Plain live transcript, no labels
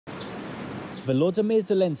Volodymyr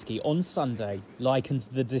Zelensky on Sunday likened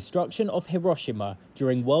the destruction of Hiroshima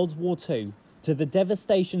during World War II to the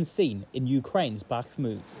devastation seen in Ukraine's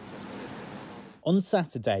Bakhmut. On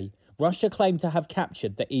Saturday, Russia claimed to have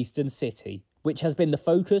captured the eastern city, which has been the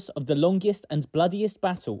focus of the longest and bloodiest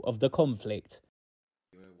battle of the conflict.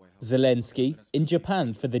 Zelensky, in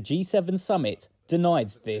Japan for the G7 summit, denied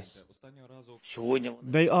this.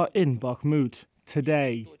 They are in Bakhmut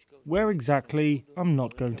today. Where exactly, I'm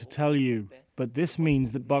not going to tell you. But this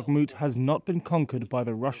means that Bakhmut has not been conquered by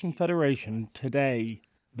the Russian Federation today.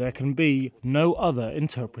 There can be no other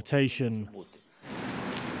interpretation.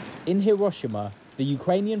 In Hiroshima, the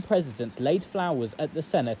Ukrainian president laid flowers at the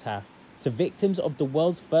cenotaph to victims of the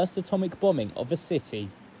world's first atomic bombing of a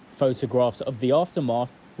city. Photographs of the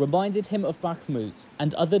aftermath reminded him of Bakhmut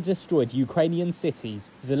and other destroyed Ukrainian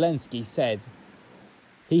cities, Zelensky said.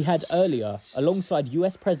 He had earlier, alongside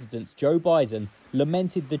US President Joe Biden,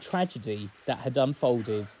 lamented the tragedy that had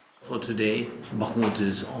unfolded. For today, Bakhmut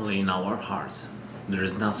is only in our hearts. There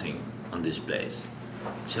is nothing on this place.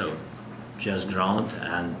 So, just ground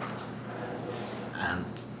and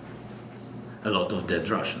a lot of dead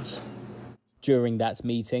Russians. During that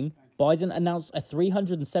meeting, Biden announced a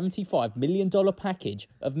 $375 million package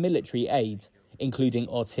of military aid, including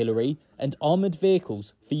artillery and armoured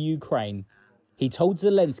vehicles for Ukraine. He told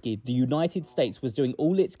Zelensky the United States was doing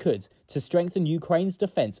all it could to strengthen Ukraine's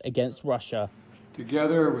defence against Russia.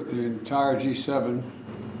 Together with the entire G7,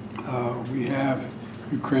 we have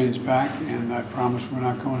Ukraine's back, and I promise we're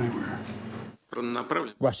not going anywhere.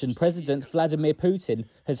 Russian President Vladimir Putin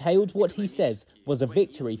has hailed what he says was a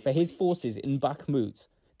victory for his forces in Bakhmut,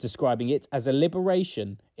 describing it as a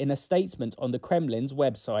liberation in a statement on the Kremlin's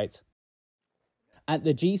website. At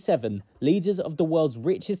the G7, leaders of the world's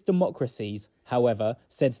richest democracies, however,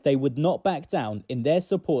 said they would not back down in their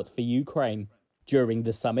support for Ukraine. During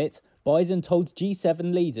the summit, Biden told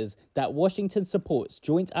G7 leaders that Washington supports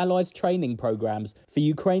joint allies training programs for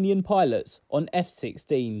Ukrainian pilots on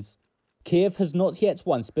F-16s. Kiev has not yet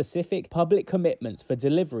won specific public commitments for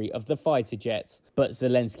delivery of the fighter jets, but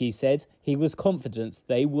Zelensky said he was confident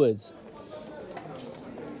they would.